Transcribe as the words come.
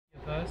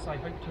verse I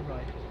hope to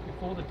write,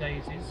 before the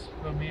daisies,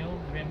 vermeil,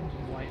 rimmed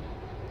and white,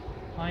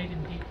 hide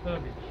in deep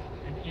herbage,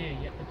 and ere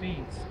yet the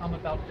bees hum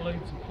about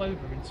globes of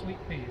clover and sweet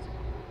peas.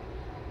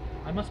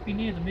 I must be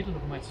near the middle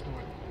of my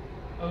story.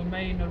 O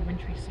may no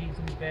wintry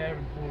season, bare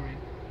and hoary,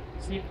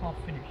 see it half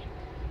finished.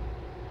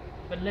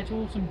 But let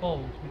autumn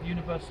bold, with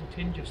universal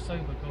tinge of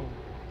sober gold,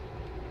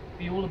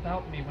 be all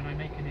about me when I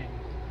make an end,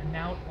 and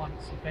now at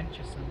once,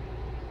 adventuresome,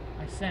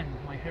 I send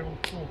my herald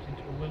thought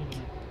into a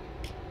wilderness.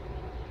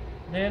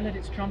 There let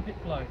its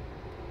trumpet blow,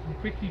 and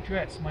quickly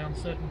dress my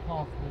uncertain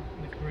path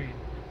with green,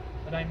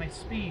 that I may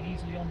speed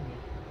easily onward,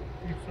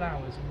 through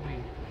flowers and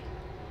weed.